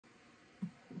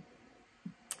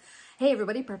Hey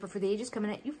everybody, Prepper for the Ages coming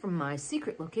at you from my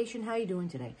secret location. How you doing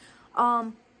today?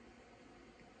 Why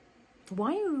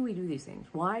do we do these things?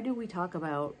 Why do we talk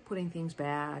about putting things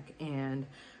back and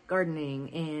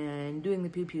gardening and doing the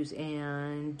pew-pews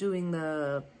and doing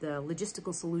the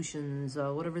logistical solutions,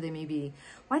 whatever they may be?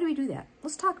 Why do we do that?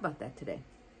 Let's talk about that today.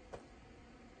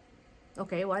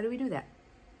 Okay, why do we do that?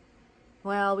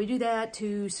 Well, we do that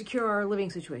to secure our living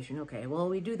situation. Okay, well,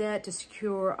 we do that to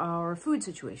secure our food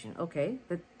situation. Okay,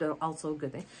 that's also a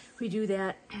good thing. We do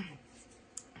that,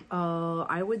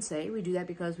 I would say, we do that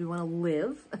because we want to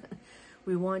live.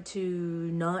 We want to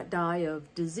not die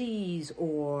of disease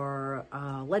or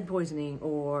lead poisoning,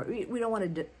 or we don't want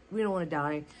to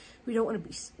die. We don't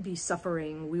want to be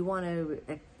suffering. We want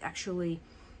to actually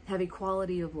have a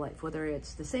quality of life, whether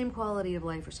it's the same quality of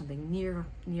life or something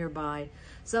nearby.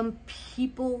 Some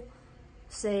people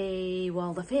say,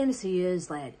 well, the fantasy is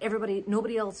that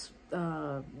nobody else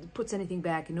puts anything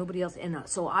back, and nobody else, and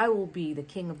so I will be the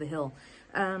king of the hill.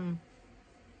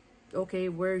 Okay,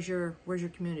 where's your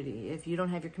community? If you don't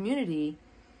have your community,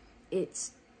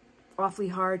 it's awfully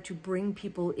hard to bring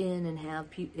people in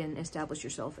and establish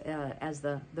yourself as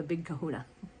the big kahuna.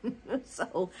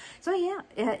 so yeah,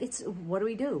 it's, what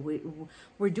do?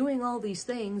 We're doing all these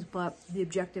things, but the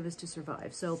objective is to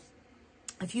survive. So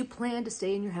if you plan to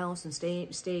stay in your house and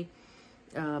stay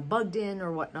bugged in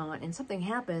or whatnot, and something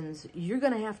happens, you're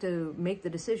going to have to make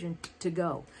the decision to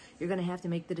go. You're going to have to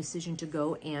make the decision to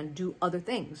go and do other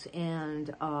things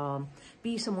and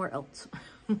be somewhere else.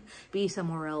 Be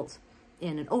somewhere else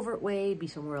in an overt way, be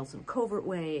somewhere else in a covert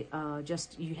way.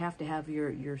 Just, you have to have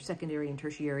your secondary and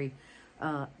tertiary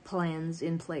plans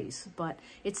in place. But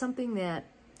it's something that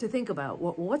to think about.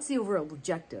 What's the overall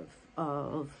objective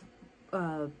of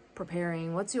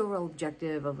preparing? What's the overall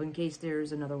objective of, in case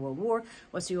there's another world war?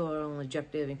 What's the overall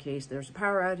objective in case there's a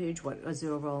power outage? What is the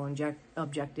overall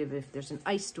objective if there's an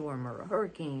ice storm or a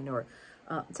hurricane or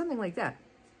something like that?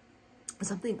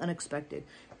 Something unexpected.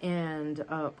 And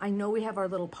I know we have our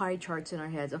little pie charts in our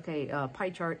heads. Okay,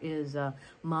 pie chart is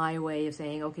my way of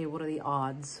saying, okay, what are the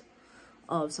odds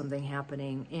of something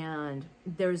happening? And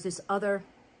there's this other,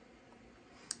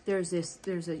 there's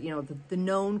a, you know, the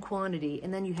known quantity,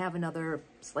 and then you have another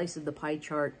slice of the pie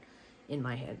chart in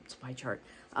my head. It's a pie chart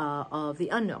of the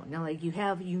unknown. Now, like, you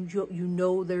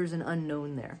know there's an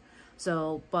unknown there.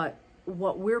 So, but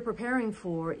what we're preparing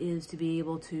for is to be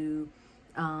able to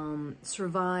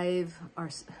survive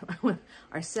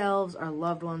ourselves, our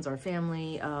loved ones, our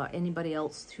family, anybody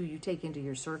else who you take into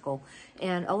your circle.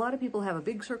 And a lot of people have a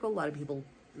big circle. A lot of people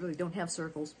really don't have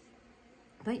circles.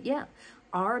 But yeah,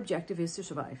 our objective is to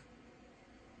survive.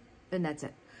 And that's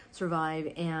it.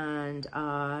 Survive and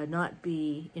not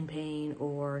be in pain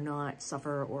or not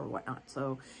suffer or whatnot.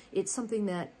 So it's something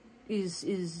that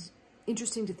is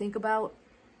interesting to think about.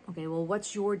 Okay, well,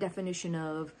 what's your definition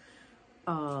of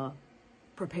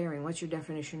preparing? What's your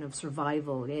definition of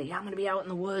survival? Yeah, I'm going to be out in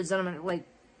the woods. I'm going to, like,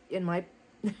 in my,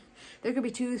 there could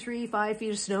be 2, 3, 5 feet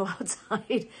of snow outside.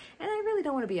 And I really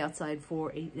don't want to be outside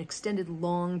for an extended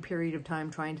long period of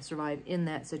time trying to survive in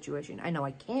that situation. I know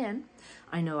I can.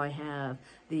 I know I have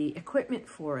the equipment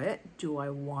for it. Do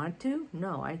I want to?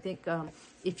 No, I think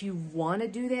if you want to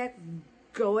do that,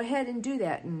 go ahead and do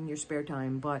that in your spare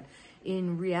time. But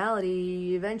in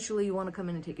reality, eventually you want to come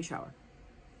in and take a shower.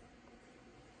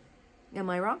 Am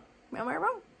I wrong? Am I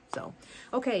wrong? So,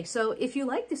 okay, so if you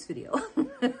like this video,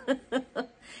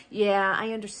 yeah,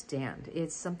 I understand.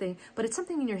 It's something, but it's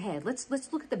something in your head. Let's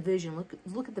look at the vision,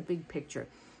 look at the big picture.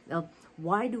 Now,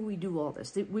 why do we do all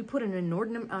this? We put an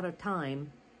inordinate amount of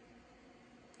time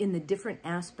in the different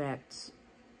aspects,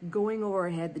 going over our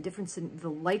head, the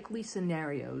likely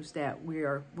scenarios that we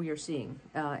are seeing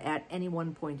at any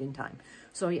one point in time.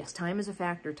 So yes, time is a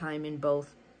factor, time in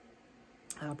both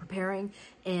preparing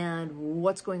and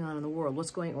what's going on in the world, what's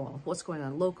going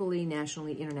on locally,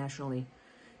 nationally, internationally,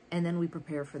 and then we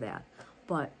prepare for that.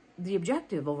 But the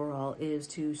objective overall is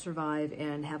to survive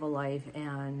and have a life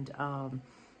and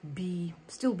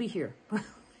still be here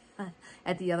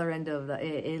at the other end of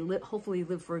hopefully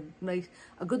live for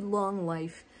a good long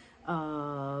life,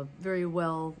 very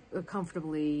well,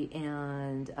 comfortably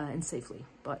and safely.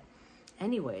 But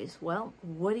anyways, well,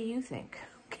 what do you think?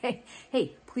 Okay.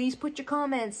 Hey, please put your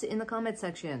comments in the comment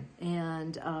section,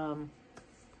 and all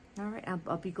right,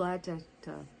 I'll be glad to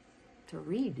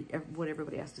read what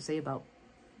everybody has to say about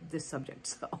this subject.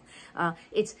 So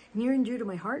it's near and dear to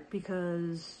my heart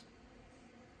because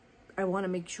I want to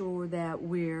make sure that I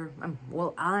want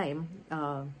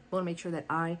to make sure that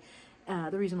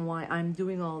the reason why I'm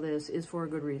doing all this is for a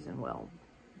good reason. Well,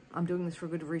 I'm doing this for a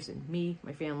good reason. Me,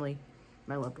 my family,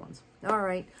 my loved ones. All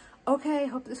right. Okay,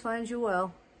 hope this finds you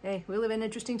well. Hey, we live in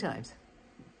interesting times.